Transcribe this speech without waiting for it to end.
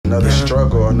Another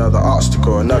struggle, another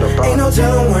obstacle, another bound. Ain't no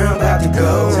telling where I'm about to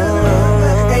go.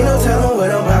 Ain't no telling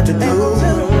what I'm about to do.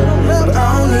 But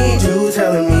I don't need you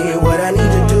telling me what I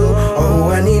need to do or who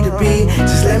I need to be.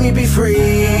 Just let me be free.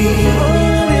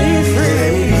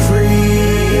 Let me be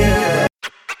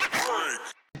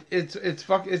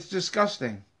free. It's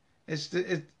disgusting. It's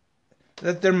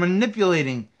that they're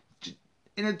manipulating,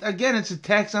 and again, it's a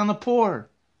tax on the poor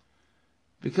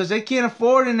because they can't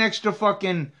afford an extra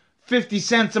fucking 50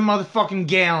 cents a motherfucking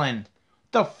gallon.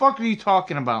 What the fuck are you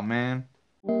talking about, man?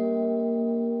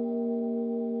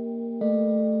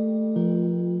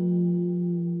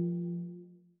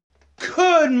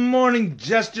 Good morning,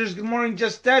 jesters. Good morning,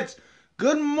 jestettes.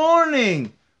 Good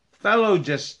morning, fellow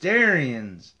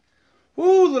jestarians.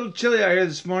 Woo, a little chilly out here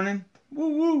this morning. Woo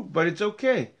woo, but it's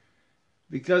okay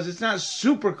because it's not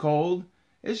super cold.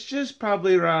 It's just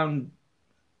probably around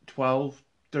 12,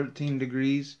 13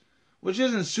 degrees, which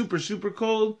isn't super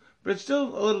cold, but it's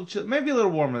still a little chill. Maybe a little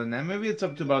warmer than that. Maybe it's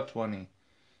up to about 20.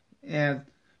 Yeah,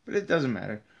 but it doesn't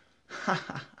matter.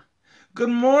 Good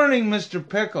morning, Mr.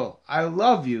 Pickle. I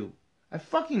love you. I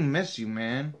fucking miss you,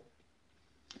 man.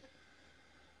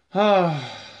 I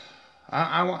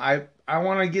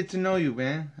want to get to know you,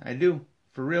 man. I do.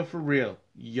 For real.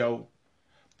 Yo.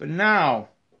 But now,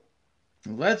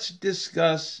 let's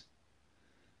discuss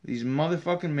these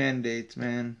motherfucking mandates,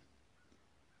 man.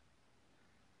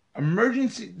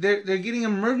 Emergency, they're getting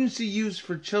emergency use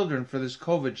for children for this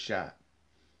COVID shot.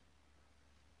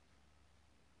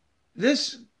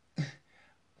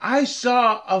 I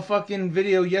saw a fucking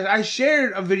video, I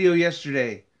shared a video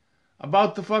yesterday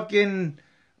about the fucking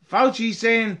Fauci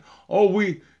saying, well,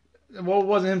 it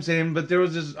wasn't him saying, but there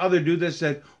was this other dude that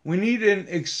said, we need an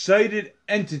excited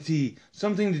entity,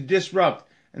 something to disrupt.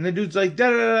 And the dude's like,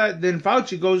 da-da-da. Then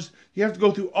Fauci goes, you have to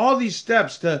go through all these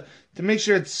steps to make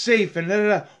sure it's safe, and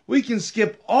da-da-da. We can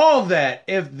skip all that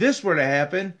if this were to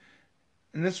happen.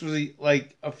 And this was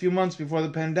like a few months before the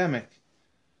pandemic.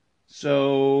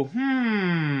 So,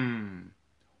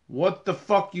 what the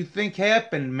fuck you think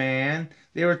happened, man?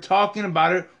 They were talking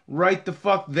about it right the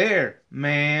fuck there,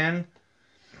 man.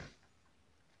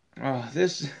 Oh,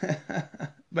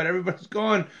 but everybody's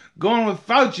going with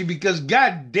Fauci because,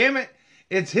 god damn it,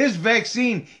 it's his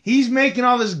vaccine. He's making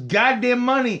all this goddamn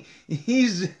money.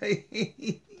 He's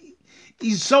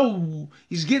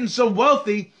getting so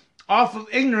wealthy off of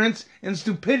ignorance and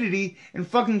stupidity and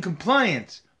fucking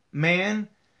compliance, man.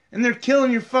 And they're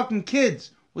killing your fucking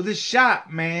kids with a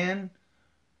shot, man.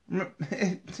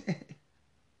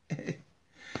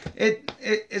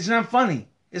 It's not funny.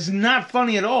 It's not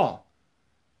funny at all.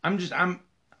 I'm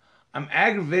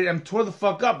aggravated. I'm tore the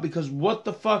fuck up because what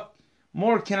the fuck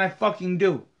more can I fucking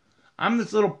do? I'm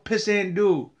this little pissant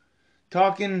dude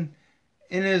talking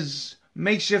in his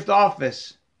makeshift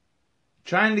office,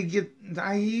 trying to get.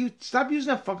 Stop using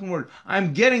that fucking word.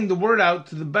 I'm getting the word out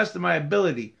to the best of my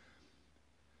ability.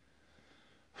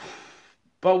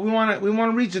 But we want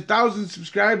to reach 1,000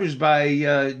 subscribers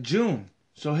by June.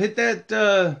 So hit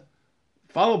that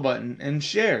follow button and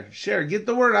share. Get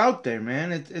the word out there,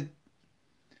 man.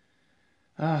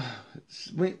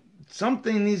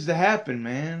 Something needs to happen,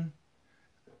 man.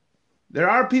 There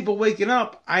are people waking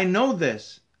up. I know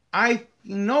this.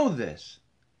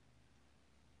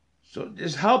 So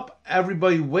just help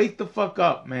everybody wake the fuck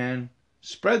up, man.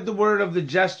 Spread the word of the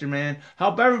jester, man.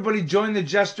 Help everybody join the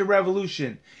jester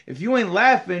revolution. If you ain't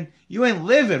laughing, you ain't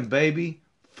living, baby.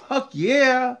 Fuck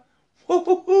yeah.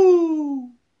 Woo-hoo-hoo.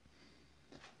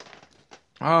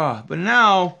 But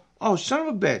now, son of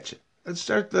a bitch. Let's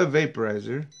start the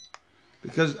vaporizer.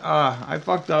 Because, I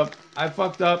fucked up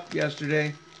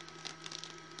yesterday.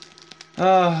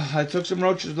 I took some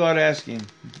roaches without asking.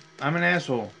 I'm an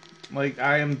asshole. Like,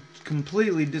 I am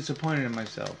completely disappointed in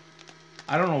myself.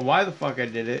 I don't know why the fuck I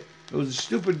did it. It was a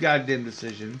stupid goddamn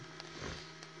decision.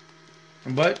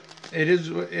 But it is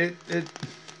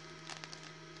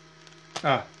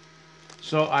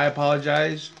so I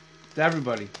apologize to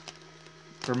everybody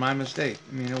for my mistake.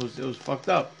 I mean, it was fucked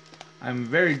up. I'm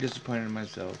very disappointed in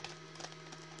myself.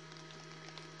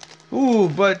 Ooh,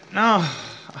 but no,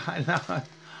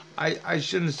 I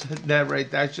shouldn't have said that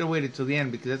right there. I should have waited till the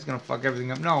end because that's gonna fuck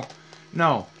everything up.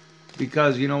 No,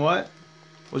 because you know what?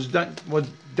 What's done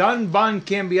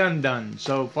can't be undone.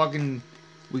 So fucking,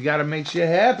 we gotta make shit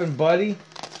happen, buddy.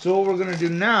 So what we're gonna do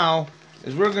now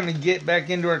is we're gonna get back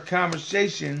into our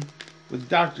conversation with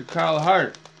Dr. Carl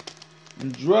Hart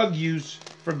and drug use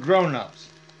for grown-ups.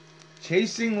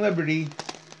 Chasing liberty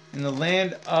in the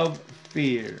land of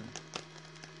fear.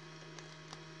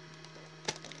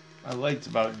 My light's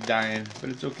about dying,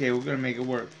 but it's okay. We're gonna make it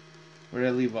work. Where did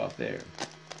I leave off there?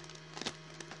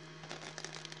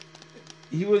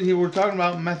 he were talking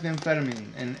about methamphetamine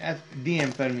and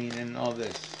D-amphetamine and all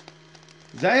this.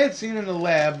 As I had seen in the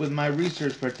lab with my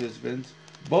research participants,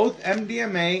 both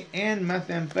MDMA and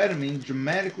methamphetamine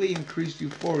dramatically increased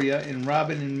euphoria in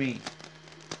Robin and me.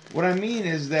 What I mean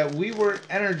is that we were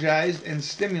energized and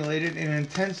stimulated and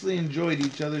intensely enjoyed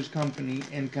each other's company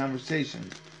and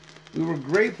conversations. We were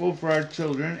grateful for our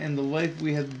children and the life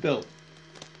we had built.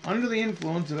 Under the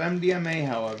influence of MDMA,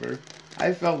 however,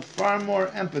 I felt far more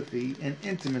empathy and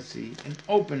intimacy and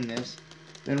openness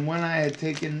than when I had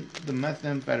taken the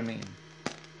methamphetamine.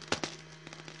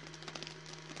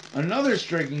 Another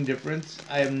striking difference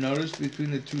I have noticed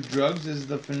between the two drugs is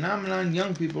the phenomenon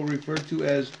young people refer to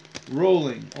as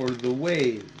rolling or the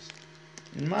waves.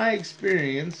 In my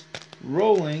experience,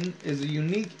 rolling is a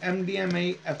unique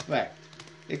MDMA effect.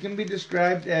 It can be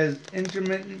described as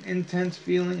intermittent, intense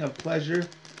feeling of pleasure,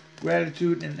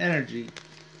 gratitude, and energy.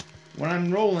 When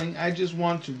I'm rolling, I just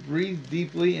want to breathe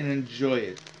deeply and enjoy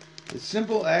it. The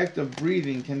simple act of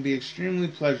breathing can be extremely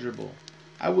pleasurable.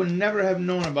 I would never have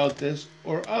known about this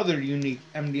or other unique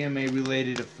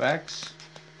MDMA-related effects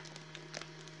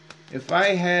if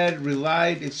I had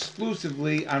relied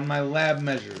exclusively on my lab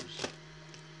measures.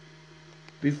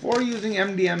 Before using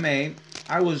MDMA,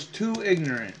 I was too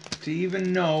ignorant to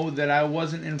even know that I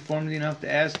wasn't informed enough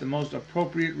to ask the most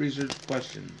appropriate research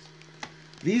questions.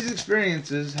 These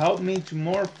experiences helped me to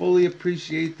more fully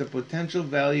appreciate the potential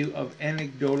value of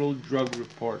anecdotal drug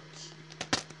reports.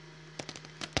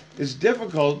 It's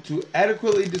difficult to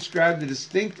adequately describe the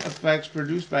distinct effects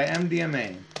produced by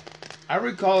MDMA. I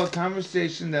recall a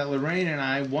conversation that Lorraine and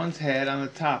I once had on the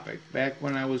topic back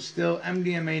when I was still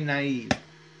MDMA naive.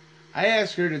 I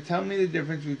asked her to tell me the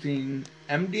difference between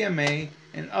MDMA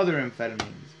and other amphetamines.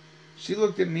 She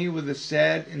looked at me with a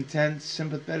sad, intense,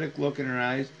 sympathetic look in her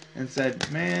eyes and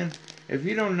said, "Man, if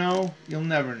you don't know, you'll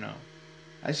never know."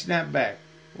 I snapped back,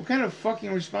 "What kind of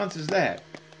fucking response is that?"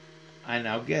 I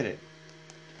now get it.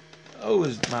 Oh,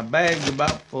 my bag's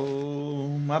about full.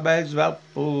 My bag's about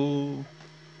full.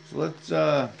 So let's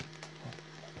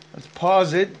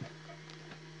pause it.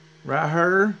 Right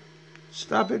here.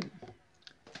 Stop it.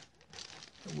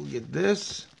 We'll get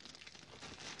this.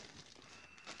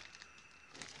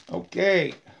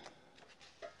 Okay.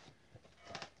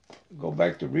 Go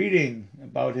back to reading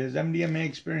about his MDMA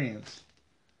experience.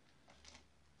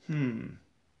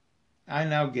 I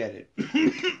now get it.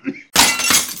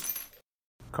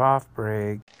 Cough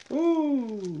break.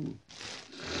 Ooh.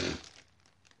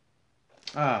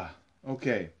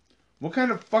 Okay. What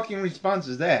kind of fucking response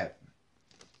is that?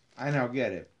 I now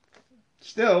get it.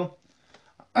 Still,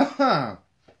 I'm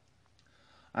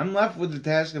left with the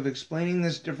task of explaining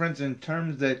this difference in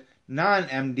terms that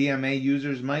non-MDMA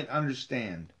users might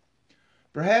understand.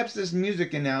 Perhaps this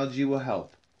music analogy will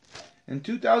help. In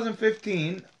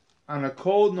 2015, on a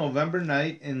cold November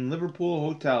night in Liverpool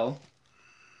Hotel,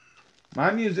 my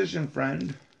musician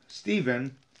friend,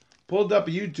 Steven, pulled up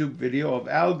a YouTube video of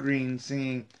Al Green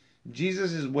singing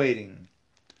 "Jesus is Waiting."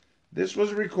 This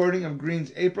was a recording of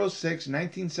Green's April 6,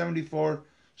 1974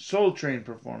 Soul Train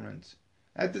performance.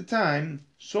 At the time,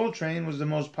 Soul Train was the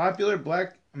most popular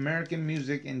black American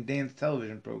music and dance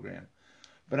television program.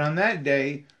 But on that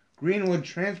day, Green would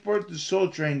transport the Soul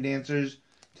Train dancers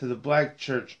to the black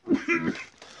church.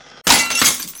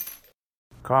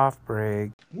 Cough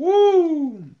break.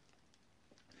 Woo!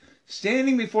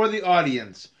 Standing before the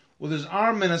audience, with his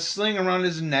arm in a sling around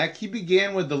his neck, he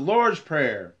began with the Lord's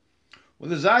Prayer.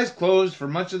 With his eyes closed for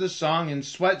much of the song and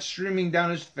sweat streaming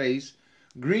down his face,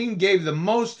 Green gave the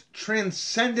most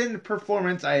transcendent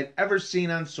performance I had ever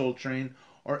seen on Soul Train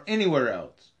or anywhere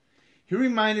else. He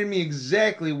reminded me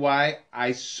exactly why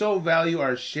I so value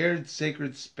our shared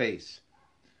sacred space.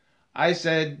 I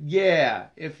said, "Yeah,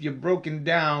 if you're broken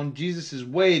down, Jesus is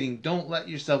waiting. Don't let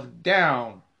yourself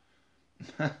down."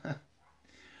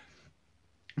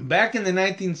 Back in the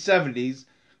 1970s,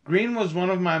 Green was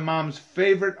one of my mom's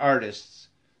favorite artists,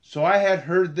 so I had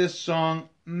heard this song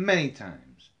many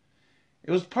times.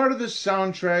 It was part of the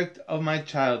soundtrack of my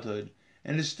childhood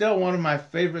and is still one of my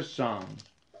favorite songs.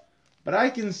 But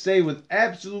I can say with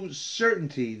absolute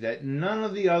certainty that none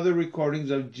of the other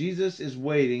recordings of Jesus is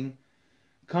Waiting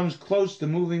comes close to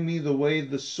moving me the way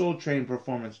the Soul Train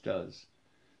performance does.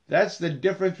 That's the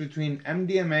difference between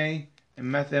MDMA and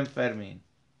methamphetamine.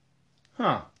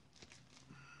 Huh.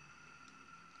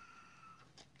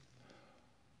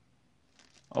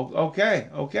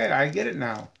 Okay, I get it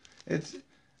now. It's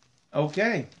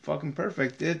okay, fucking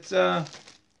perfect. It's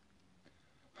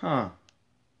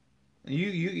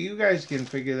You guys can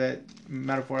figure that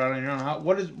metaphor out on your own.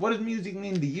 What does music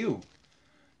mean to you?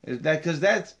 Is that because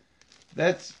that's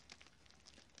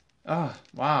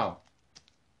wow.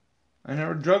 I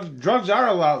never drugs are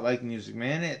a lot like music,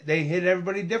 man. They hit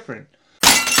everybody different.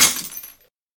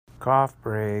 Cough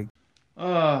break.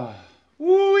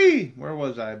 Woo-wee! Where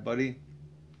was I, buddy?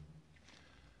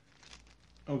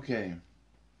 Okay.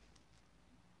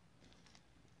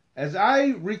 As I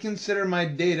reconsider my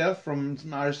data from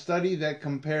our study that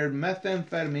compared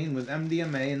methamphetamine with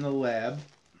MDMA in the lab,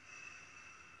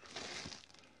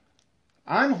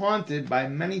 I'm haunted by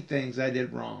many things I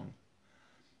did wrong.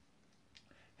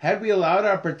 Had we allowed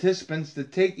our participants to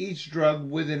take each drug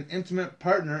with an intimate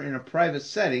partner in a private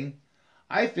setting,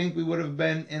 I think we would have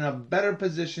been in a better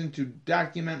position to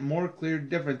document more clear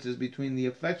differences between the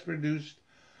effects produced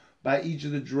by each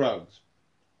of the drugs.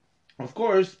 Of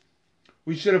course,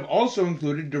 we should have also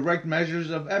included direct measures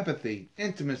of empathy,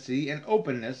 intimacy, and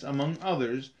openness, among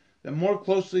others, that more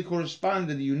closely correspond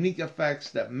to the unique effects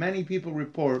that many people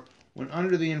report when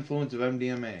under the influence of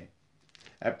MDMA.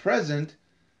 At present,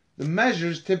 the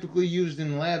measures typically used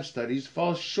in lab studies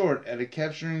fall short at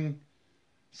capturing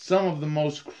some of the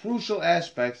most crucial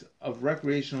aspects of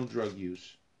recreational drug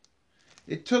use.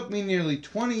 It took me nearly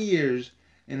 20 years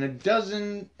and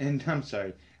dozens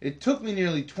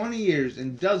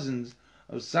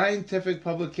of scientific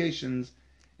publications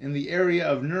in the area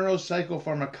of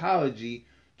neuropsychopharmacology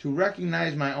to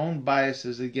recognize my own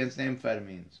biases against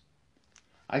amphetamines.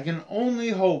 I can only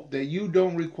hope that you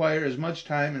don't require as much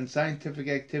time and scientific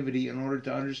activity in order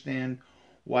to understand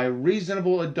why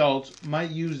reasonable adults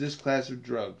might use this class of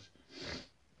drugs.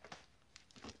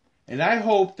 And I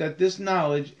hope that this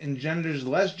knowledge engenders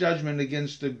less judgment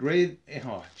against the great...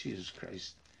 Oh, Jesus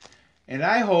Christ. And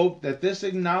I hope that this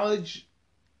acknowledge...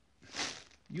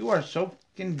 You are so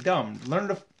fucking dumb. Learn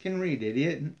to fucking read,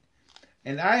 idiot.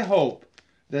 And I hope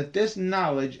that this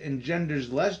knowledge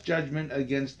engenders less judgment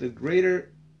against the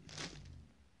greater...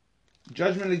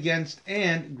 Judgment against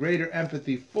and greater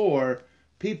empathy for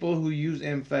people who use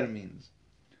amphetamines.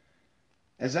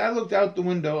 As I looked out the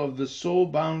window of the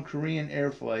soul-bound Korean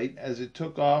air flight as it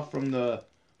took off from the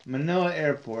Manila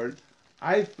airport,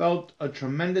 I felt a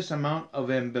tremendous amount of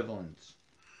ambivalence.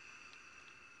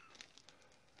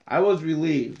 I was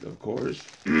relieved, of course,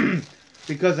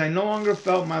 because I no longer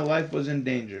felt my life was in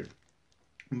danger.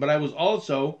 But I was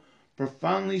also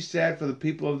profoundly sad for the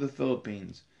people of the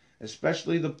Philippines,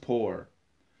 especially the poor.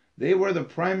 They were the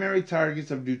primary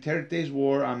targets of Duterte's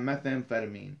war on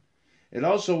methamphetamine. It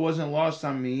also wasn't lost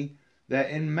on me that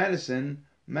in medicine,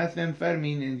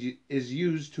 methamphetamine is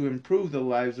used to improve the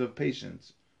lives of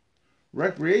patients.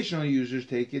 Recreational users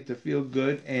take it to feel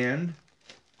good and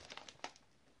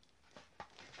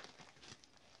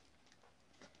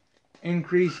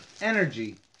increase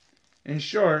energy. In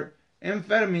short,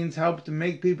 amphetamines help to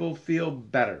make people feel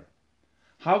better.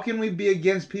 How can we be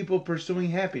against people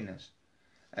pursuing happiness?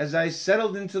 As I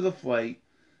settled into the flight,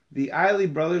 the Isley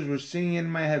Brothers were singing in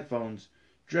my headphones,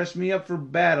 "Dress me up for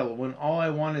battle when all I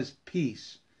want is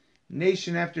peace.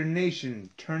 Nation after nation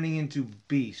turning into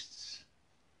beasts."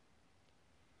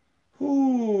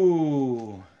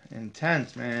 Ooh,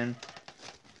 intense, man.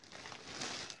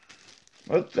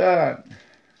 What's that?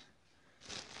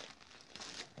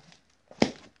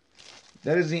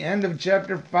 That is the end of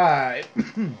chapter 5.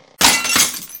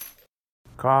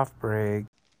 Cough break.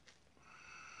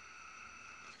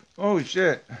 Oh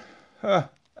shit. I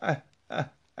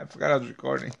forgot I was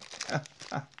recording.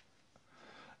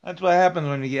 That's what happens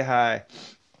when you get high.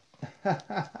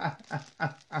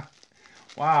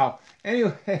 Wow.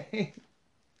 Anyway.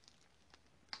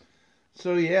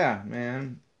 So yeah,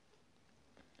 man.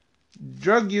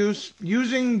 Drug use,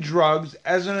 using drugs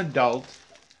as an adult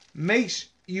makes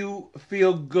you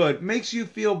feel good, makes you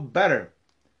feel better.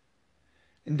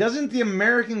 And doesn't the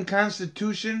American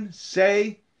Constitution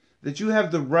say that you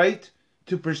have the right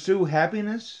to pursue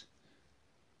happiness?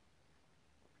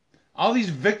 All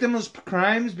these victimless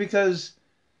crimes because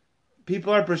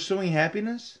people are pursuing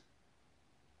happiness?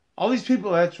 All these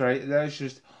people, that's right, that's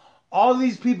just, all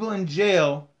these people in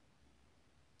jail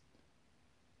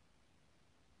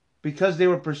because they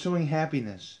were pursuing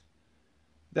happiness.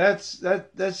 That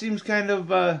seems kind of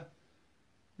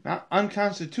not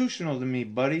unconstitutional to me,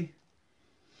 buddy.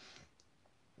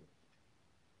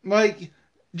 Like,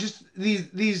 just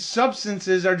these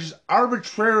substances are just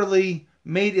arbitrarily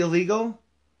made illegal.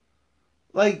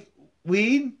 Like,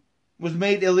 weed was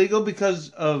made illegal because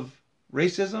of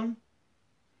racism.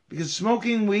 Because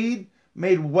smoking weed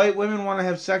made white women want to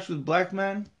have sex with black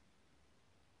men.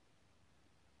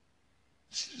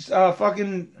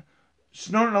 Fucking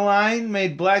snorting a line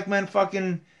made black men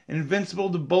fucking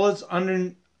invincible to bullets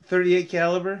under 38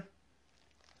 caliber.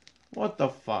 What the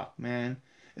fuck, man?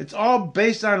 It's all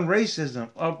based on racism,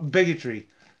 bigotry.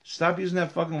 Stop using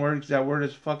that fucking word, because that word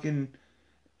is fucking...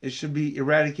 It should be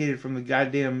eradicated from the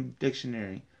goddamn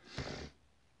dictionary.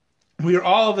 We are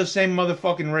all of the same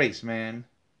motherfucking race, man.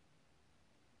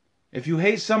 If you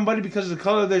hate somebody because of the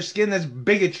color of their skin, that's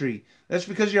bigotry. That's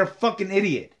because you're a fucking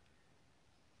idiot.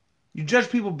 You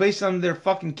judge people based on their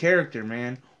fucking character,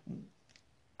 man.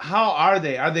 How are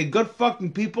they? Are they good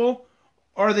fucking people?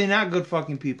 Or are they not good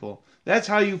fucking people? That's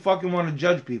how you fucking want to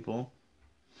judge people.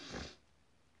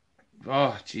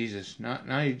 Oh, Jesus.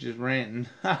 Now you're just ranting.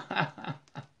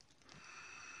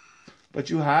 But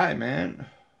you high, man.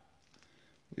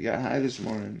 We got high this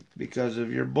morning because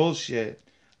of your bullshit.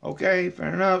 Okay,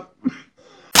 fair enough.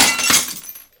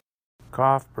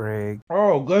 Cough break.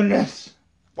 Oh, goodness.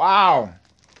 Wow.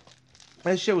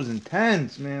 That shit was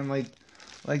intense, man. Like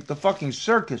the fucking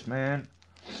circus, man.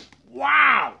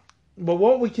 Wow. But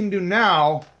what we can do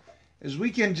now is we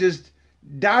can just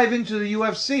dive into the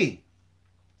UFC.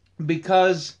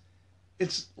 Because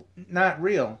it's not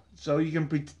real. So we can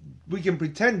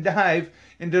pretend dive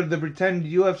into the pretend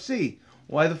UFC.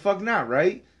 Why the fuck not,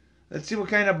 right? Let's see what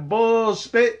kind of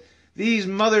bullspit these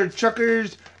mother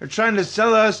truckers are trying to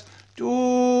sell us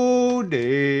today.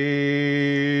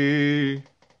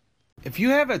 If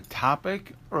you have a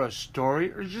topic or a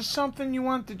story or just something you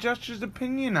want the Jester's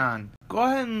opinion on, go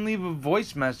ahead and leave a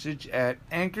voice message at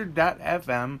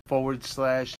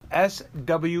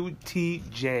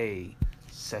anchor.fm/SWTJ.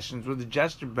 Sessions with the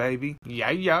Jester, baby.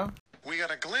 Yeah. We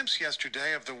got a glimpse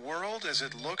yesterday of the world as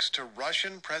it looks to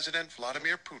Russian President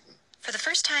Vladimir Putin. For the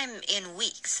first time in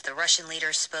weeks, the Russian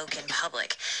leader spoke in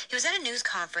public. He was at a news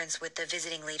conference with the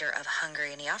visiting leader of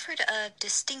Hungary, and he offered a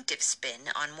distinctive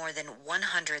spin on more than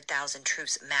 100,000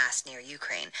 troops massed near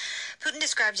Ukraine. Putin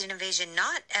described an invasion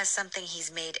not as something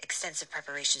he's made extensive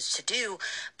preparations to do,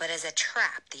 but as a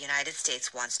trap the United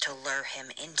States wants to lure him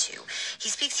into. He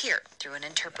speaks here through an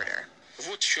interpreter.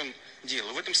 Вот в чем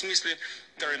дело. В этом смысле,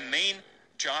 their main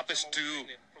job is to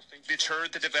deter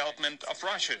the development of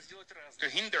Russia, to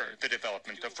hinder the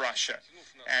development of Russia.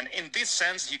 And in this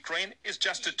sense, Ukraine is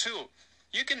just a tool.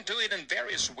 You can do it in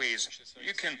various ways.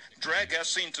 You can drag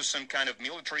us into some kind of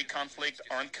military conflict,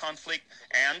 armed conflict,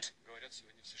 and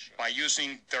by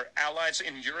using their allies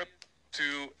in Europe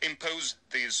to impose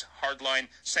these hardline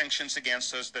sanctions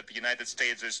against us that the United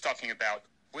States is talking about.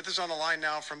 With us on the line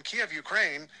now from Kiev,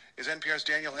 Ukraine, is NPR's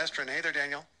Daniel Estrin. Hey there,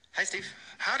 Daniel. Hi, Steve.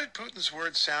 How did Putin's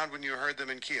words sound when you heard them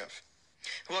in Kiev?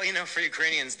 Well, for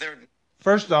Ukrainians, they're...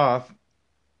 First off,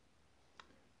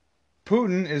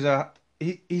 Putin is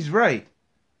he's right.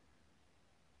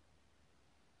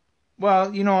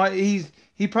 Well, he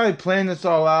probably planned this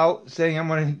all out, saying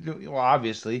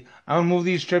obviously, I'm going to move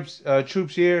these troops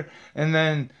here, and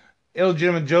then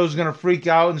illegitimate Joe's going to freak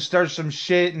out and start some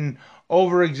shit and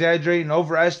over-exaggerate and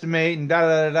overestimate and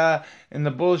da-da-da-da, and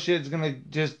the bullshit's going to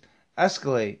just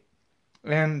escalate.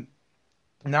 And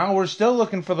now we're still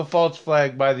looking for the false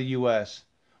flag by the U.S.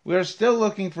 We are still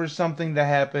looking for something to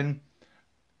happen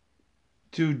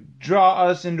to draw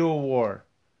us into a war.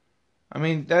 I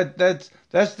mean, that's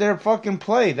their fucking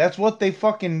play. That's what they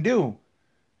fucking do.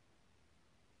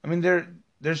 I mean,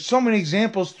 there's so many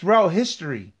examples throughout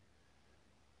history.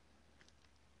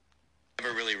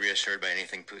 Never really reassured by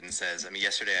anything Putin says. I mean,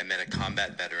 yesterday I met a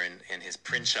combat veteran in his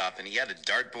print shop, and he had a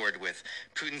dartboard with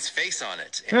Putin's face on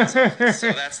it in his office.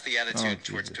 So that's the attitude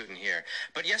towards Putin here.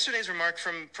 But yesterday's remark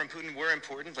from Putin were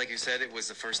important. Like you said, it was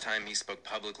the first time he spoke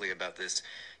publicly about this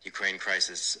Ukraine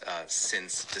crisis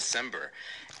since December.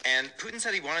 And Putin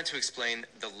said he wanted to explain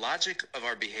the logic of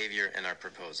our behavior and our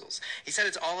proposals. He said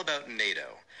it's all about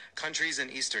NATO. Countries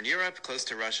in Eastern Europe, close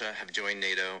to Russia, have joined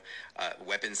NATO.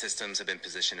 Weapon systems have been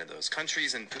positioned in those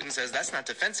countries. And Putin says that's not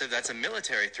defensive. That's a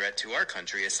military threat to our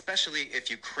country, especially if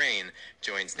Ukraine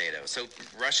joins NATO. So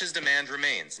Russia's demand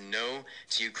remains no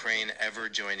to Ukraine ever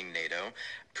joining NATO.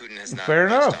 Putin has not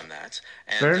touched on that.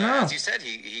 And Fair enough. As you said,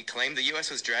 he claimed the U.S.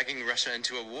 was dragging Russia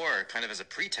into a war kind of as a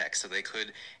pretext so they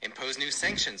could impose new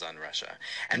sanctions on Russia.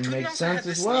 And Putin also had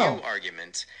this new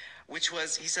argument, which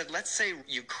was, he said, let's say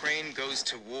Ukraine goes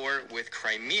to war with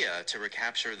Crimea to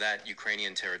recapture that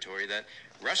Ukrainian territory that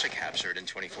Russia captured in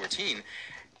 2014.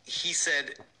 He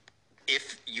said,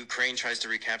 if Ukraine tries to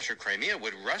recapture Crimea,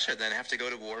 would Russia then have to go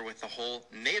to war with the whole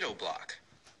NATO bloc?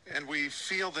 And we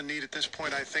feel the need at this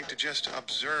point, I think, to just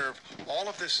observe all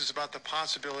of this is about the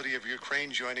possibility of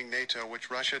Ukraine joining NATO,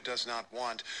 which Russia does not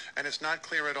want. And it's not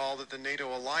clear at all that the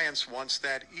NATO alliance wants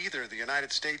that either. The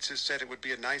United States has said it would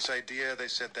be a nice idea. They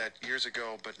said that years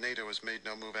ago, but NATO has made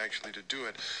no move actually to do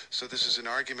it. So this is an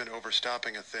argument over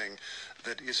stopping a thing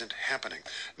that isn't happening.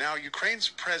 Now, Ukraine's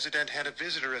president had a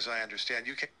visitor, as I understand.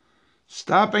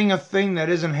 Stopping a thing that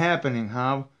isn't happening,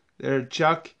 huh? There,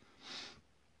 Chuck.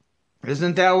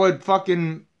 Isn't that what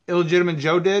fucking illegitimate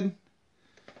Joe did?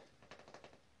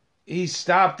 He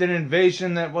stopped an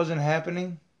invasion that wasn't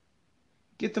happening.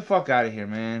 Get the fuck out of here,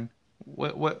 man.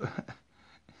 What?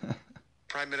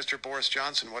 Prime Minister Boris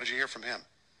Johnson, what did you hear from him?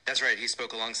 That's right. He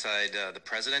spoke alongside the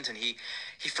president, and he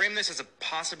framed this as a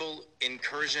possible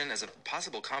incursion, as a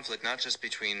possible conflict, not just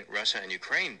between Russia and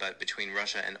Ukraine, but between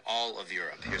Russia and all of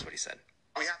Europe. Here's what he said.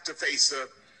 We have to face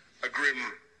a grim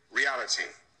reality,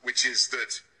 which is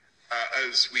that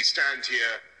as we stand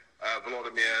here,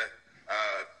 Volodymyr,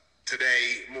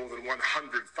 today more than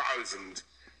 100,000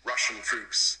 Russian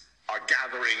troops are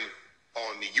gathering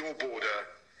on your border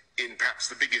in perhaps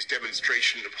the biggest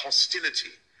demonstration of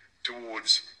hostility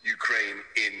towards Ukraine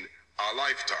in our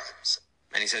lifetimes.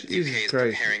 And he said Jesus the UK is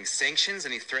Christ. preparing sanctions,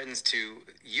 and he threatens to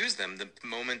use them the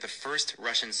moment the first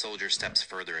Russian soldier steps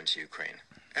further into Ukraine.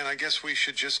 And I guess we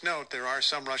should just note there are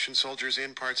some Russian soldiers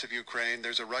in parts of Ukraine.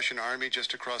 There's a Russian army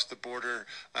just across the border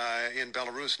in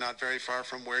Belarus, not very far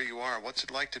from where you are. What's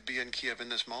it like to be in Kiev in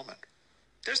this moment?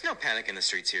 There's no panic in the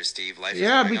streets here, Steve. Life is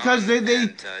Yeah, going because on,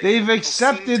 they've people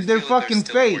accepted seem to their feel that there's fucking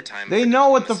still more fate. time They for know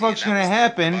what the diplomacy, fuck's and gonna that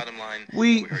was the happen. bottom line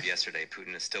We heard yesterday.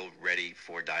 Putin is still ready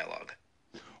for dialogue.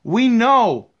 We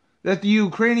know that the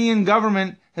Ukrainian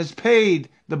government has paid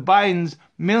the Bidens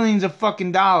millions of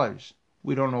fucking dollars.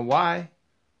 We don't know why.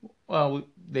 Well,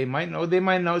 they might know. They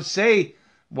might not say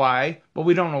why, but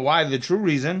we don't know why, the true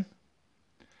reason.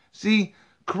 See,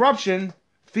 corruption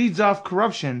feeds off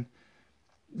corruption.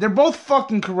 They're both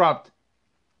fucking corrupt.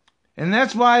 And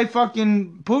that's why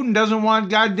fucking Putin doesn't want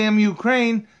goddamn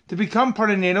Ukraine to become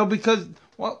part of NATO because,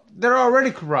 well, they're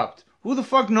already corrupt. Who the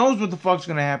fuck knows what the fuck's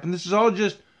gonna happen? This is all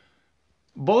just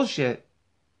bullshit.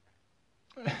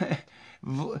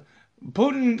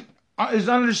 Putin is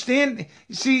understanding.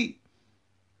 See,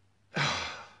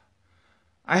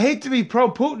 I hate to be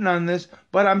pro-Putin on this,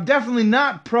 but I'm definitely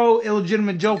not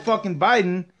pro-illegitimate Joe fucking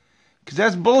Biden, because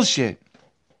that's bullshit.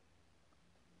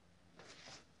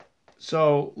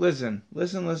 So, listen.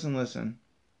 Let's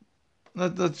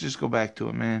just go back to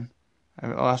it, man. I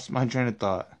lost my train of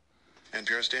thought.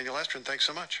 NPR's Daniel Estrin, thanks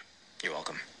so much. You're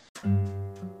welcome.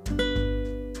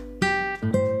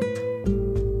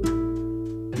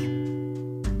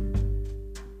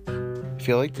 If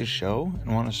you like the show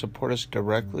and want to support us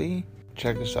directly,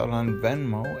 check us out on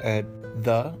Venmo at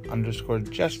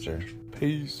 _Jester.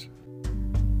 Peace.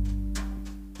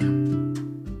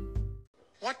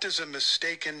 What does a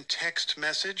mistaken text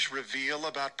message reveal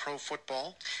about pro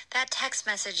football? That text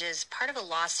message is part of a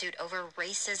lawsuit over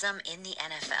racism in the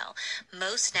NFL.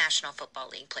 Most National Football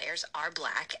League players are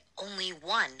black. Only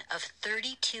one of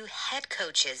 32 head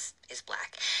coaches is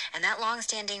black. And that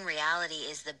long-standing reality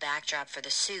is the backdrop for the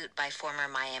suit by former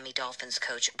Miami Dolphins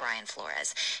coach Brian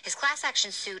Flores. His class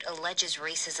action suit alleges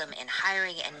racism in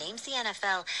hiring and names the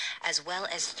NFL as well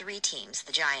as 3 teams,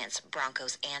 the Giants,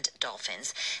 Broncos, and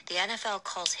Dolphins. The NFL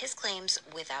calls his claims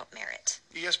without merit.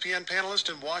 ESPN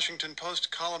panelist and Washington Post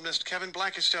columnist Kevin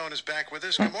Blackistone is back with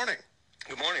us. Good morning.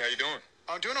 Good morning. How you doing?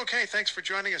 I'm doing okay. Thanks for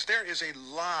joining us. There is a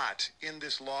lot in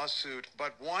this lawsuit,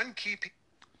 but one key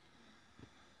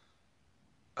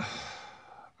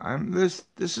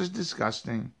This is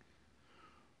disgusting.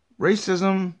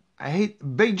 Racism, I hate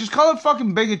just call it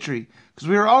fucking bigotry, because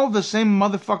we are all the same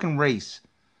motherfucking race.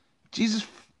 Jesus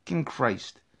fucking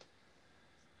Christ.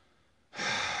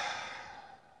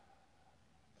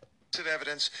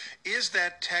 evidence is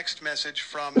that text message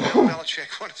from Bill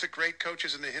Belichick, one of the great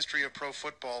coaches in the history of pro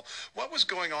football. What was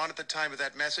going on at the time of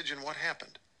that message, and what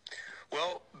happened?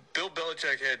 Well, Bill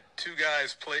Belichick had 2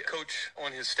 guys coach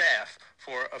on his staff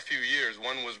for a few years.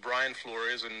 One was Brian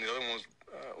Flores, and the other one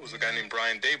was a guy named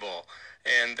Brian Daboll.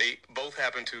 And they both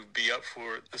happened to be up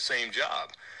for the same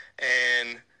job.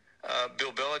 And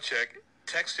Bill Belichick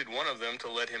texted one of them to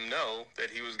let him know that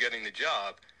he was getting the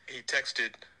job. He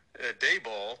texted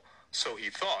Daboll, so he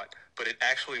thought, but it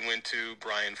actually went to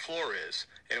Brian Flores.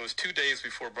 And it was 2 days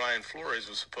before Brian Flores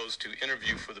was supposed to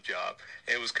interview for the job.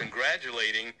 And it was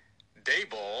congratulating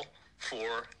Daboll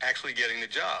for actually getting the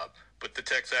job. But the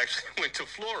text actually went to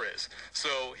Flores.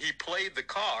 So he played the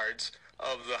cards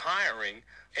of the hiring,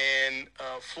 and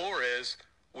Flores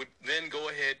would then go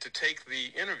ahead to take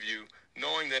the interview,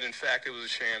 knowing that, in fact, it was a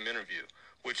sham interview,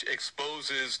 which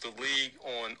exposes the league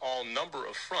on all number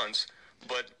of fronts.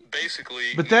 But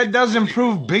basically... But that doesn't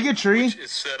prove bigotry.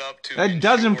 That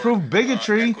doesn't prove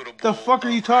bigotry. The fuck are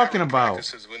you talking about?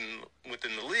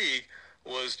 Within the league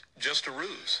was just a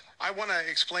ruse. I want to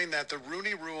explain that the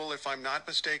Rooney Rule, if I'm not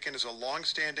mistaken, is a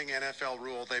long-standing NFL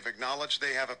rule. They've acknowledged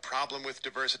they have a problem with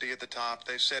diversity at the top.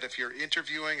 They've said if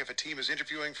a team is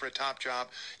interviewing for a top job,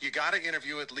 you got to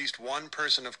interview at least one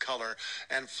person of color.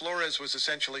 And Flores was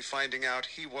essentially finding out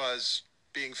he was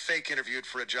being fake interviewed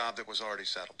for a job that was already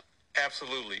settled.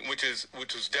 Absolutely, which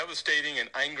was devastating and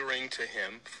angering to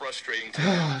him, frustrating to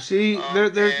him. See,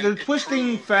 they're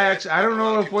twisting facts. I don't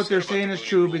know if what they're saying is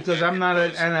true because I'm not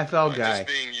an NFL guy. Just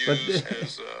being used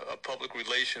as a public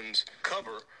relations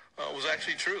cover was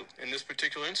actually true in this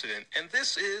particular incident. And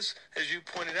this is, as you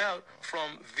pointed out,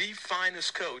 from the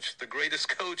finest coach, the greatest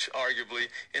coach, arguably,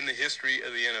 in the history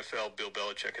of the NFL, Bill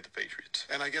Belichick at the Patriots.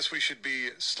 And I guess we should be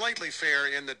slightly fair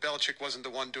in that Belichick wasn't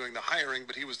the one doing the hiring,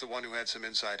 but he was the one who had some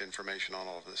inside information on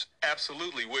all of this.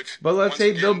 Absolutely. But let's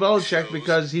say Bill Belichick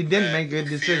because he didn't make a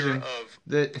decision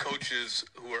that coaches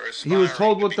who are he was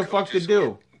told what the fuck to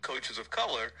do. Coaches of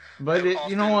color. But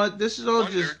you know what? This is all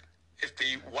just. If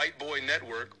the White Boy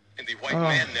Network and the White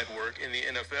Man Network in the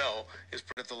NFL is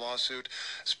part of the lawsuit.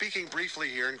 Speaking briefly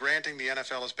here, and granting the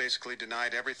NFL has basically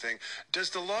denied everything, does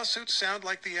the lawsuit sound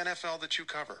like the NFL that you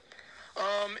cover?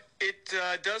 It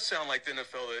does sound like the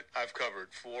NFL that I've covered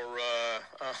for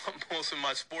most of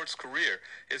my sports career.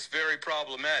 It's very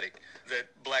problematic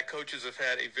that black coaches have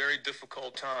had a very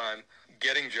difficult time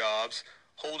getting jobs,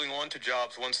 holding on to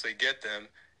jobs once they get them,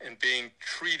 and being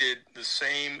treated the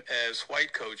same as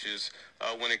white coaches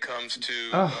when it comes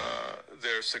to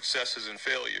their successes and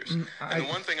failures. And the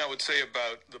one thing I would say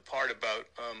about the part about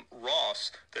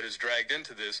Ross that is dragged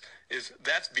into this is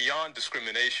that's beyond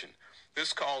discrimination.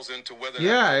 This calls into whether or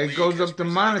not it goes up to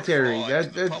monetary.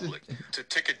 To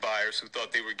ticket buyers who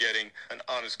thought they were getting an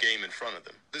honest game in front of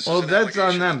them. Well, that's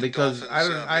on them because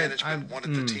I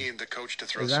wanted the team, the coach, to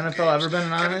throw has some NFL games. ever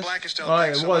been honest? Blackistell,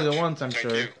 it was once, I'm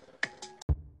sure. You.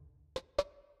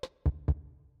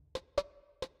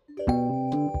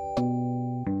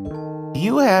 Do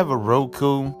you have a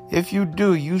Roku? If you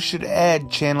do, you should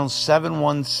add channel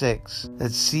 716.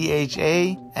 That's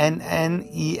CHANNEL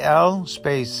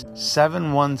space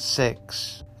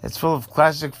 716. It's full of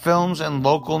classic films and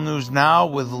local news now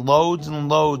with loads and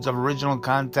loads of original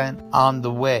content on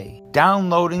the way.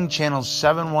 Downloading channel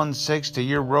 716 to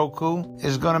your Roku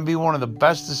is going to be one of the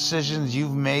best decisions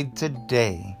you've made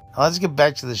today. Now let's get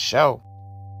back to the show.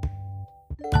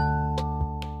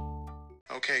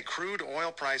 Okay, crude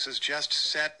oil prices just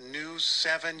set new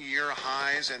 7-year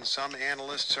highs, and some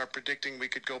analysts are predicting we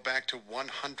could go back to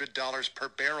 $100 per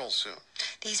barrel soon.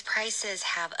 These prices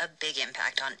have a big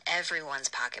impact on everyone's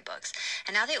pocketbooks.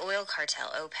 And now the oil cartel,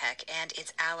 OPEC, and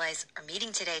its allies are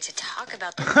meeting today to talk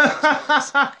about the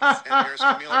And here's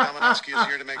Camila Dominowski is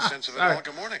here to make sense of it all.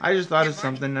 Good morning. I just thought of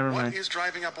something, never mind. What is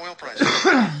driving up oil prices?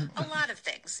 A lot of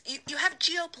things. You have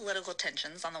geopolitical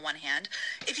tensions on the one hand.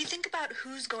 If you think about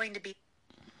who's going to be...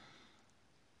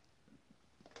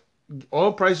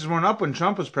 Oil prices went up when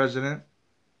Trump was president.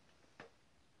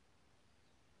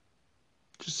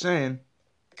 Just saying.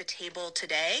 The table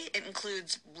today, it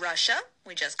includes Russia.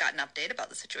 We just got an update about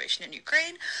the situation in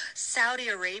Ukraine. Saudi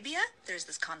Arabia. There's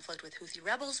this conflict with Houthi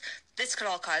rebels. This could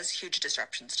all cause huge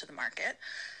disruptions to the market.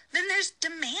 Then there's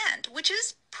demand, which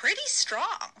is pretty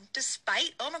strong.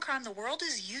 Despite Omicron, the world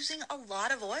is using a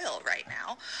lot of oil right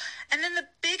now. And then the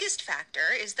biggest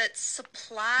factor is that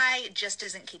supply just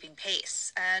isn't keeping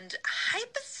pace. And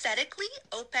hypothetically,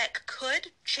 OPEC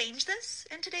could change this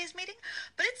in today's meeting,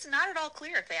 but it's not at all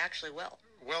clear if they actually will.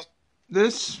 Well,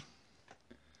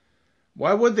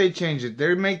 why would they change it?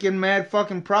 They're making mad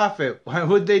fucking profit. Why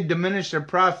would they diminish their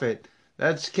profit?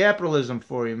 That's capitalism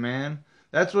for you, man.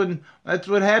 That's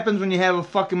what happens when you have a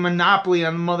fucking monopoly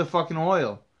on the motherfucking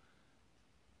oil.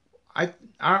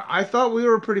 I thought we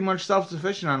were pretty much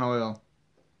self-sufficient on oil.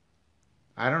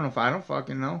 I don't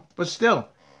fucking know, but still,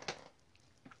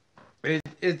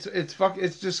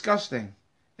 it's disgusting.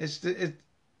 It's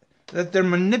that they're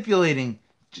manipulating,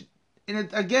 and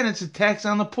it's a tax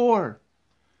on the poor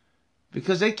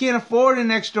because they can't afford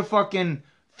an extra fucking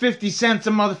 50 cents a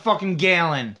motherfucking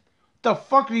gallon. What the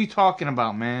fuck are you talking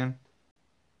about, man?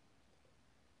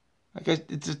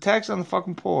 It's a tax on the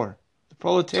fucking poor, the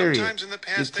proletariat. Sometimes in the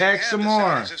past, you tax some more.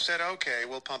 The have said, "Okay,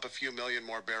 we'll pump a few million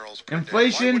more barrels per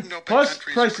inflation day." plus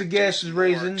price of gas is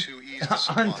raising.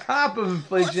 On top of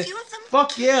inflation, Well, a few of them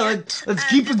Fuck yeah, let's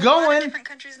keep it There's a lot of going. different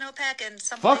countries in OPEC and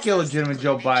some Fuck places, illegitimate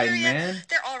Joe including Biden, Nigeria, man.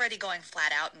 They're already going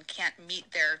flat out and can't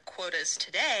meet their quotas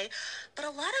today. But a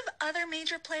lot of other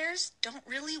major players don't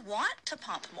really want to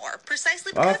pump more,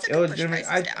 precisely because Fuck it could push illegitimate.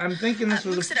 prices down. I'm thinking this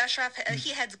was Muqsid Ashraf,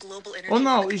 he heads global energy. Well,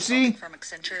 no, for the you see, consulting firm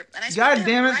Accenture, and I spoke God to him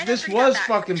damn it, right this after he got was back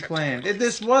from a fucking trip to planned. Middle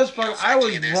This East. was fucking. I was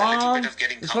frankly, there's a little wrong. bit of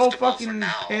getting This whole comfortable for fucking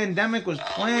now, pandemic was with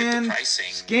the planned, pricing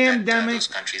scamdemic, those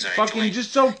countries are fucking enjoying.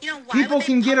 just so You know, why people would they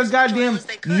can get a pump as much oil goddamn as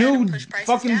they could new and push prices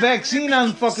fucking down when they're vaccine on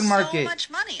the making fucking so market. much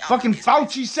money off Fucking of these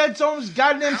Fauci said so on his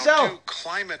goddamn How self. do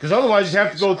climate Because otherwise you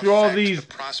have to go through all affect these the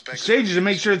prospect of stages to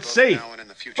make sure it's both safe. now and in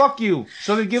the future? Fuck you.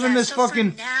 So they're giving Yeah, this so for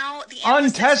fucking now, the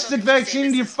emphasis untested of Open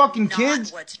vaccine to your Savings is fucking not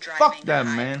kids. what's driving Fuck the them,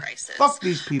 high man. prices. Fuck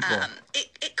these people.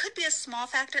 It could be a small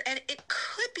factor, and it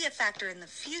could be a factor in the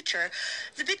future.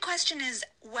 The big question is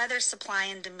whether supply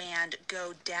and demand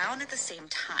go down at the same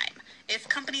time. If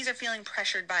companies are feeling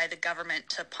pressured by the government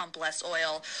to pump less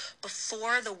oil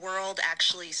before the world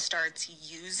actually starts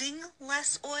using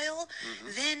less oil,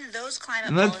 then those climate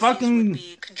And let's policies fucking would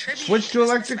be contributing switch to this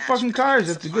electric mismatch fucking between cars.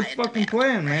 That's a supply good and fucking demand,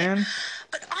 plan, right? man.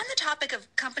 But on the topic of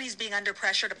companies being under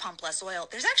pressure to pump less oil,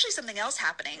 there's actually something else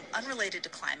happening unrelated to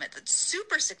climate that's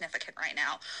super significant right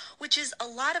now, which is a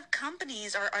lot of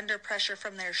companies are under pressure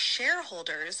from their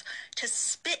shareholders to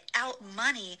spit out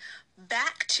money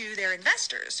back to their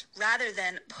investors rather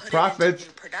than put it Profits. into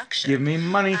new production. Give me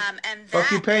money. And Fuck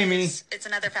you, that pay me. it's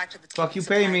another factor that's Fuck you,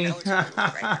 keeping pay supply me. relatively low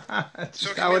right now. That's So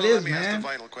just how it Camila, is, let me ask man. the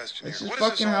vital question It's here. just What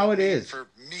does fucking this how all it mean is. for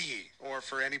me or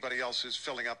for anybody else who's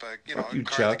filling up a Fuck you,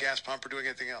 car at Chuck. the gas pump or doing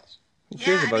anything else? Who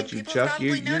cares Yeah, I about mean, you, people Chuck? have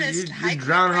You're, probably noticed high you're crude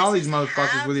drowning all these prices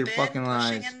motherfuckers with your have fucking been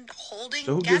lies. pushing and holding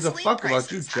So who gives a gasoline fuck about you,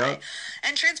 prices Chuck? high.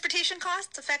 And transportation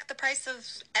costs affect the price of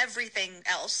everything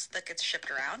else that gets shipped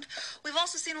around. We've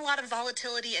also seen a lot of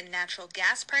volatility in natural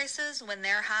gas prices. When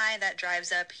they're high, that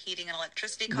drives up heating and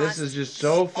electricity costs. This is just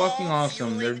so It's all fucking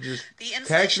awesome. They're fueling just the taxing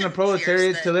inflation the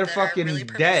proletariat fears till they're that are fucking really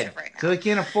dead, pervasive right now. till they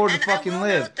can't afford And to I fucking will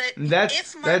live. note that And that's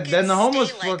if that. Then the markets homeless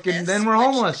stay like fucking. this, Then we're which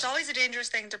homeless. It's always a dangerous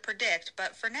thing to predict,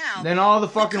 but for now, Then all the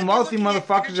we fucking could be wealthy looking at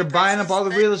motherfuckers energy are buying up all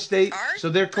the prices real that estate, are so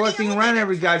they're pretty collecting rent elevated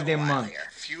every for a little goddamn while month. here.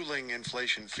 Fueling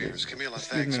inflation fears. Camila, Excuse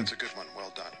thanks. me. That's a good one.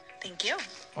 Well done. Thank you.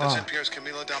 That's Oh. NPR's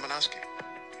Camila Dominowski.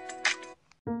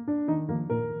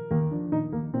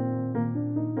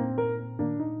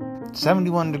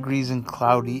 71 Degrees and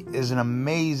Cloudy is an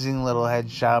amazing little head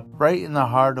shop right in the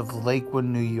heart of Lakewood,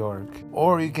 New York.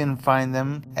 Or you can find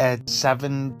them at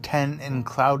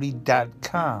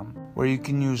 710andcloudy.com, where you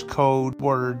can use code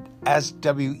word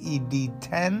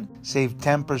SWED10, save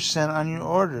 10% on your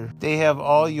order. They have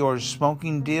all your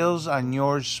smoking deals on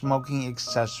your smoking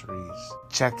accessories.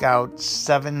 Check out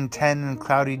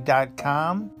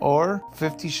 710andcloudy.com or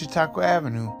 50 Chautauqua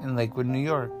Avenue in Lakewood, New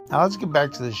York. Now let's get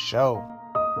back to the show.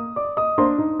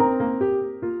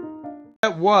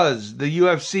 That was the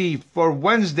UFC for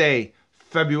Wednesday,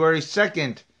 February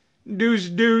 2nd. Deuce,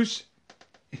 deuce.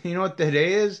 You know what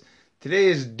today is? Today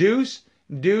is deuce,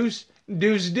 deuce,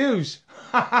 deuce, deuce.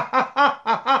 And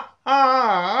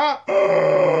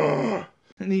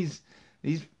these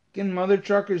fucking mother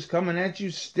truckers coming at you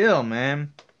still,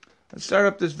 man. Let's start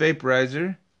up this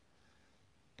vaporizer.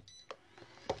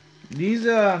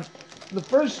 The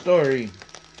first story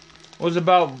was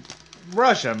about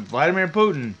Russia, Vladimir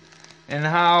Putin, and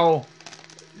how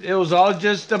it was all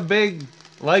just a big,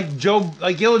 like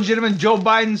illegitimate Joe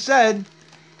Biden said,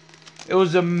 it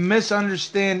was a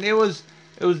misunderstanding. It was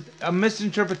a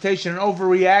misinterpretation, an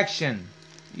overreaction,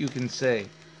 you can say,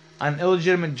 on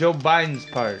illegitimate Joe Biden's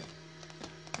part.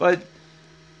 But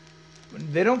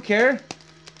they don't care.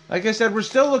 Like I said, we're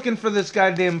still looking for this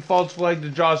goddamn false flag to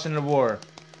draw us into war.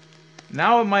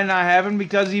 Now it might not happen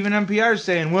because even NPR is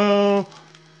saying, well,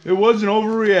 it was an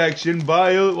overreaction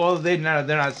by... Well, they're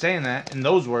not saying that in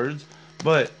those words,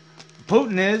 but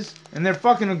Putin is, and they're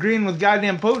fucking agreeing with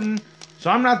goddamn Putin, so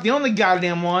I'm not the only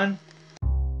goddamn one.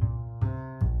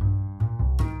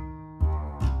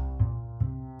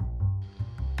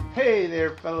 Hey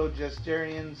there, fellow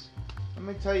Jestarians. Let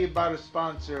me tell you about a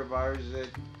sponsor of ours that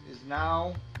is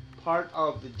now part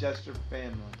of the Jester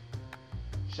family.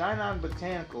 Shine On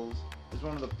Botanicals is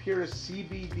one of the purest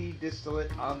CBD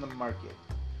distillate on the market.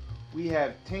 We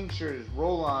have tinctures,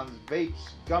 roll-ons,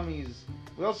 vapes, gummies.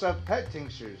 We also have pet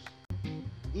tinctures.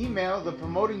 Email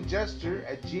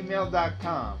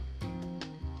thepromotingjester@gmail.com.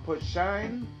 Put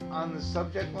Shine on the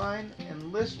subject line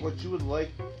and list what you would like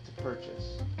to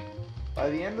purchase. By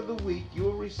the end of the week, you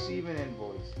will receive an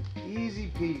invoice.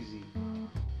 Easy peasy.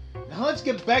 Now let's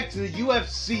get back to the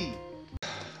UFC.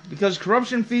 Because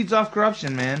corruption feeds off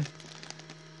corruption, man.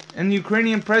 And the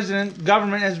Ukrainian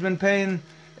government has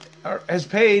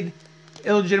paid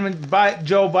illegitimate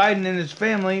Joe Biden and his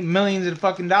family millions of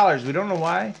fucking dollars. We don't know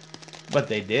why, but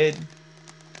they did.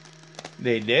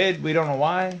 They did. We don't know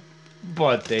why,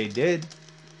 but they did.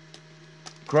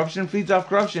 Corruption feeds off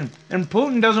corruption. And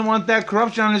Putin doesn't want that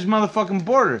corruption on his motherfucking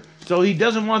border. So he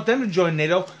doesn't want them to join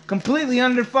NATO. Completely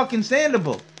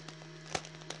understandable.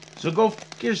 So go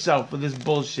fuck yourself with this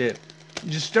bullshit.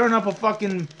 You're just stirring up a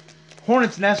fucking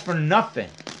hornet's nest for nothing.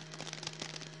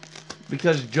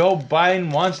 Because Joe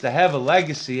Biden wants to have a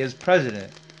legacy as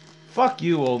president. Fuck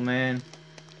you, old man.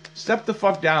 Step the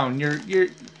fuck down. You're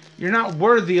not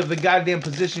worthy of the goddamn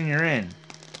position you're in.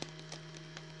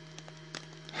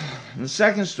 The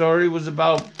second story was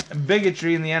about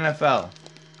bigotry in the NFL.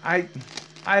 I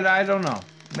don't know.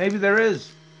 Maybe there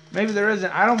is. Maybe there isn't.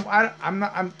 I'm not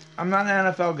an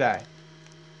NFL guy.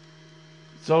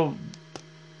 So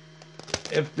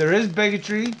if there is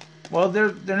bigotry, well,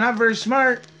 they're not very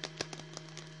smart.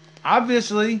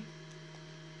 Obviously.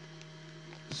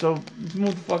 So let's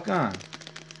move the fuck on.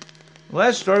 The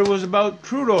last story was about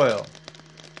crude oil.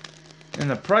 And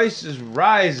the price is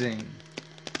rising.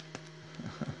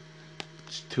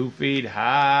 It's 2 feet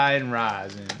high and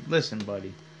rising. Listen,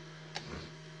 buddy.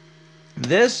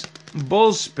 This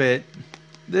bullspit,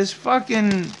 this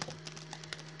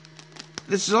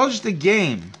is all just a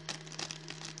game.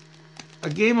 A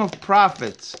game of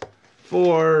profits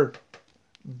for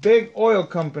big oil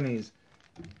companies.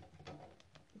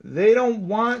 They don't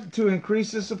want to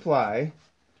increase the supply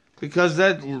because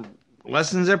that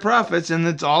lessens their profits, and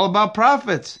it's all about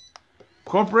profits.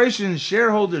 Corporations,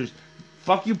 shareholders,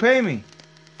 fuck you, pay me.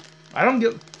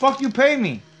 Fuck you, pay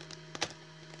me.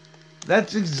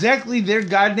 That's exactly their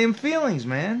goddamn feelings,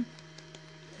 man.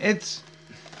 It's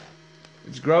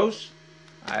gross.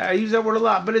 I use that word a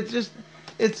lot, but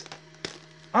it's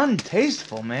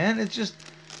untasteful, man.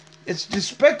 It's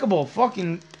despicable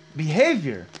fucking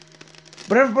behavior.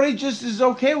 But everybody just is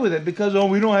okay with it because,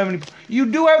 we don't have any... You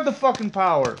do have the fucking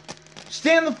power.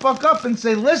 Stand the fuck up and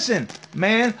say, listen,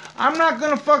 man, I'm not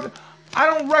gonna I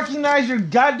don't recognize your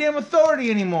goddamn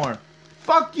authority anymore.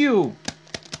 Fuck you.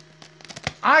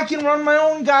 I can run my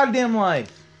own goddamn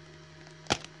life.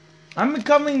 I'm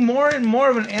becoming more and more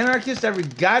of an anarchist every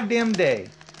goddamn day.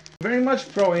 Very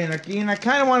much pro-anarchy, and I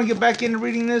kind of want to get back into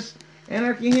reading this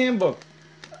Anarchy Handbook.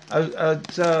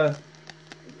 It's a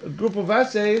group of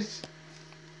essays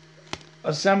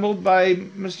assembled by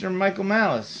Mr. Michael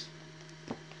Malice.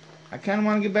 I kind of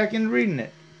want to get back into reading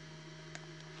it.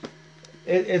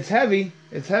 It's heavy.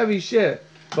 It's heavy shit,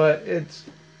 but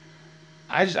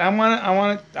I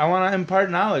want to impart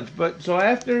knowledge. But so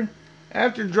after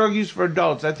drug use for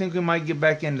adults, I think we might get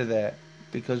back into that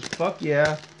because fuck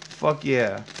yeah.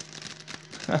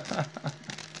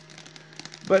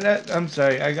 But I'm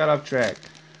sorry, I got off track.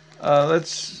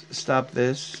 Let's stop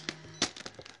this.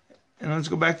 And let's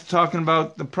go back to talking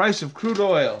about the price of crude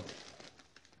oil.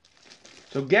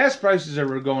 So gas prices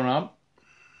are going up.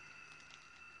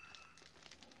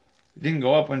 It didn't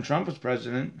go up when Trump was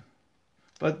president.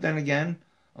 But then again,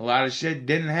 a lot of shit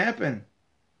didn't happen.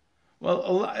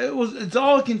 Well, it's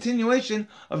all a continuation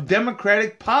of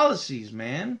Democratic policies,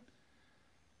 man.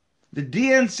 The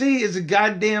DNC is a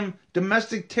goddamn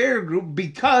domestic terror group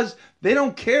because they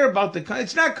don't care about the country.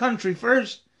 It's not country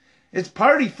first. It's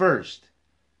party first.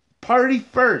 Party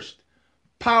first.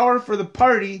 Power for the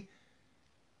party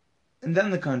and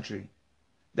then the country.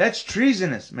 That's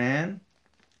treasonous, man.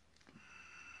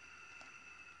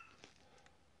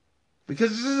 Because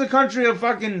this is a country of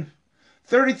fucking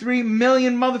 33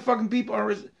 million motherfucking people.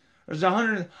 Or is it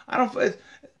 100? I don't... It's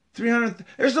 300...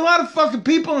 There's a lot of fucking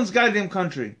people in this goddamn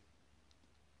country.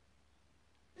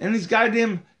 And these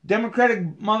goddamn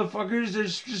Democratic motherfuckers, they're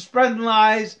just spreading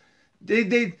lies.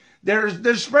 They're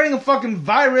spreading a fucking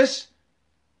virus.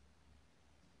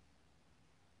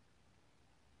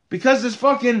 Because this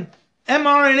fucking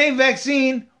mRNA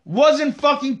vaccine wasn't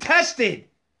fucking tested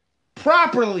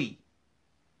properly.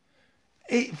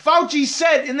 Fauci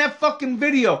said in that fucking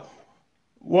video,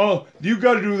 well, you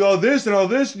got to do all this,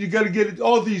 and you got to get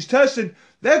all these tested.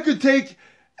 That could take,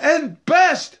 at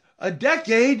best, a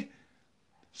decade.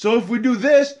 So if we do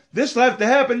this will have to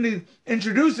happen to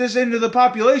introduce this into the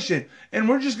population. And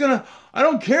we're just going to, I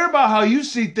don't care about how you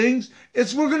see things.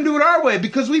 We're going to do it our way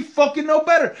because we fucking know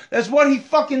better. That's what he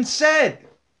fucking said,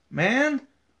 man.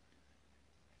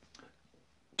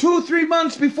 2-3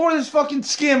 months before this fucking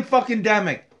scam fucking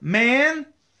demic, man.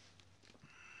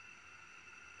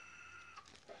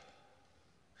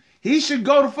 He should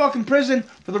go to fucking prison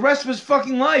for the rest of his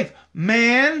fucking life,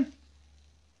 man.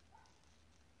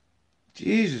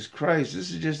 Jesus Christ,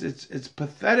 this is just, it's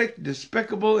pathetic,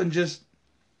 despicable, and just,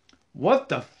 what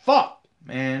the fuck,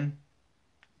 man?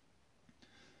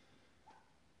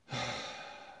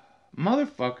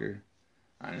 Motherfucker.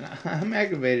 I'm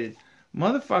aggravated.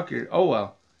 Motherfucker. Oh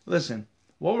well. Listen,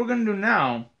 what we're going to do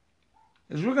now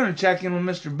is we're going to check in with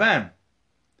Mr. Ben.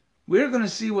 We're going to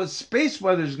see what space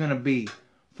weather is going to be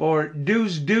for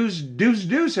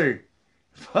Deucer.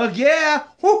 Fuck yeah.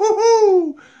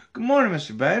 Woo-hoo-hoo. Good morning,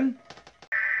 Mr. Ben.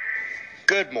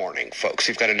 Good morning, folks.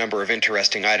 We've got a number of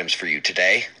interesting items for you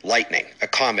today. Lightning, a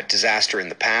comet disaster in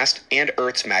the past, and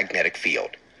Earth's magnetic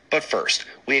field. But first,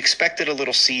 we expected a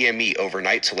little CME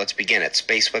overnight, so let's begin at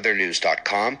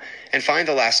spaceweathernews.com and find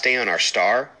the last day on our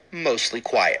star mostly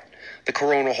quiet. The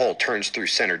coronal hole turns through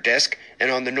center disk, and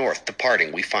on the north,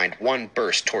 departing, we find one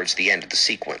burst towards the end of the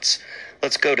sequence.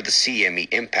 Let's go to the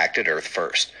CME impacted Earth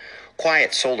first.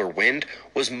 Quiet solar wind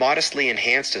was modestly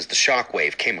enhanced as the shock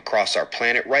wave came across our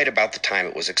planet right about the time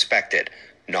it was expected.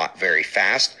 Not very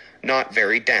fast, not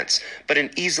very dense, but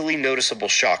an easily noticeable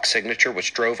shock signature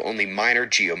which drove only minor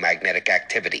geomagnetic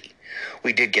activity.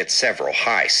 We did get several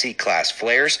high C-class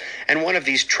flares, and one of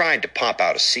these tried to pop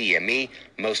out a CME.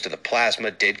 Most of the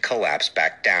plasma did collapse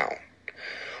back down.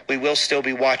 We will still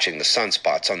be watching the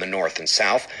sunspots on the north and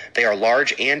south. They are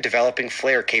large and developing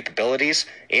flare capabilities,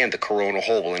 and the coronal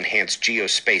hole will enhance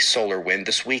geospace solar wind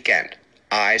this weekend.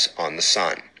 Eyes on the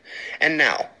sun. And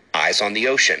now, eyes on the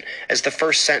ocean, as the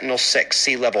first Sentinel-6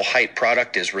 sea level height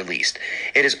product is released.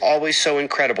 It is always so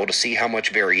incredible to see how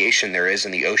much variation there is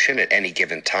in the ocean at any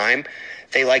given time.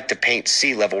 They like to paint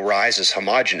sea level rise as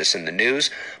homogeneous in the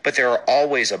news, but there are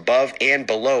always above and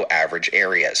below average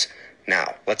areas.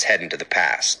 Now, let's head into the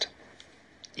past.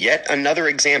 Yet another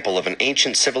example of an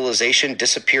ancient civilization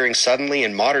disappearing suddenly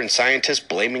and modern scientists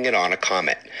blaming it on a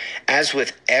comet. As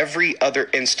with every other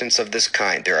instance of this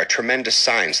kind, there are tremendous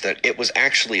signs that it was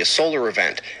actually a solar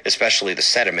event, especially the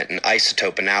sediment and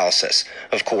isotope analysis.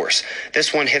 Of course,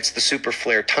 this one hits the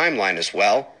superflare timeline as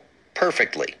well,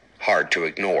 perfectly. Hard to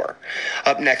ignore.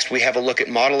 Up next, we have a look at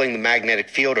modeling the magnetic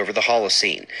field over the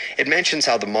Holocene. It mentions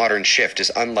how the modern shift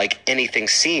is unlike anything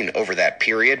seen over that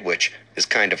period, which is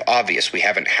kind of obvious. We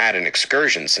haven't had an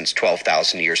excursion since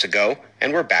 12,000 years ago,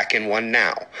 and we're back in one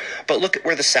now. But look at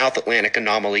where the South Atlantic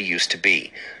anomaly used to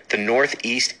be. The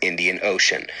Northeast Indian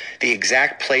Ocean. The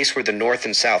exact place where the North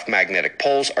and South magnetic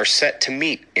poles are set to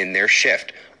meet in their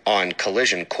shift, on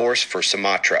collision course for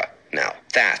Sumatra. Now,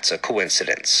 that's a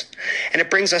coincidence. And it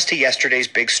brings us to yesterday's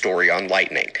big story on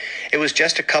lightning. It was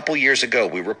just a couple years ago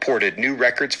we reported new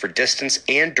records for distance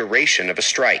and duration of a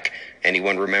strike.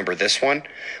 Anyone remember this one?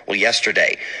 Well,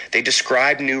 yesterday, they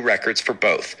described new records for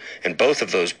both. And both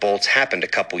of those bolts happened a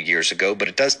couple years ago, but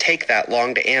it does take that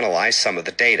long to analyze some of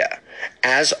the data.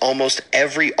 As almost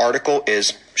every article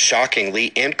is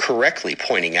shockingly and correctly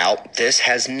pointing out, this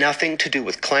has nothing to do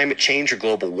with climate change or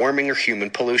global warming or human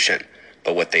pollution.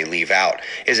 But what they leave out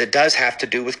is it does have to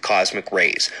do with cosmic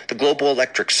rays, the global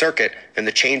electric circuit, and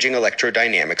the changing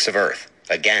electrodynamics of Earth.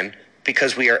 Again,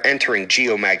 because we are entering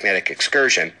geomagnetic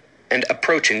excursion and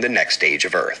approaching the next stage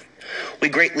of Earth. We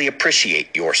greatly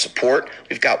appreciate your support.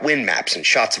 We've got wind maps and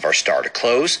shots of our star to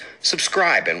close.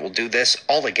 Subscribe, and we'll do this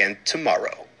all again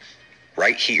tomorrow.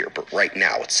 Right here, but right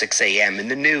now at 6 a.m. in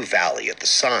the new Valley of the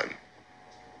Sun.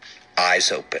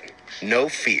 Eyes open. No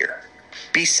fear.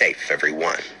 Be safe,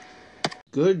 everyone.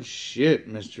 Good shit,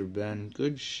 Mr. Ben.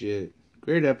 Good shit.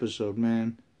 Great episode,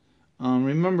 man.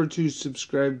 Remember to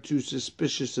subscribe to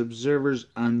Suspicious Observers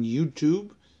on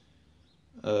YouTube.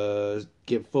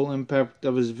 Get full impact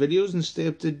of his videos and stay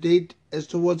up to date as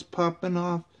to what's popping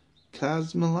off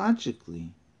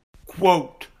cosmologically.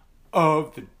 Quote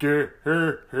of the day.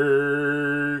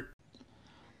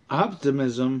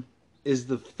 Optimism is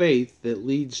the faith that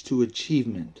leads to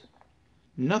achievement.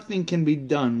 Nothing can be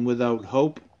done without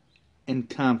hope and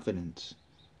confidence.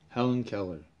 Helen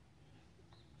Keller.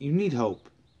 You need hope.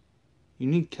 You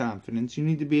need confidence. You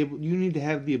need to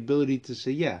have the ability to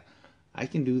say, yeah, I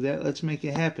can do that. Let's make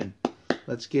it happen.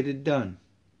 Let's get it done.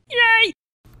 Yay!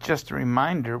 Just a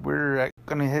reminder, we're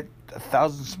going to hit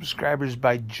 1,000 subscribers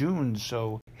by June,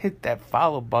 so hit that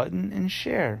follow button and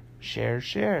share.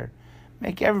 Share.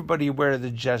 Make everybody aware of the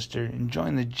Jester and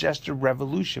join the Jester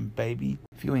revolution, baby.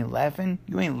 If you ain't laughing,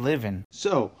 you ain't living.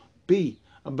 So, be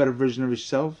a better version of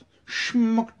yourself,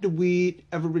 smoke the weed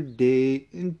every day,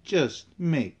 and just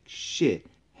make shit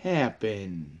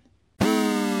happen.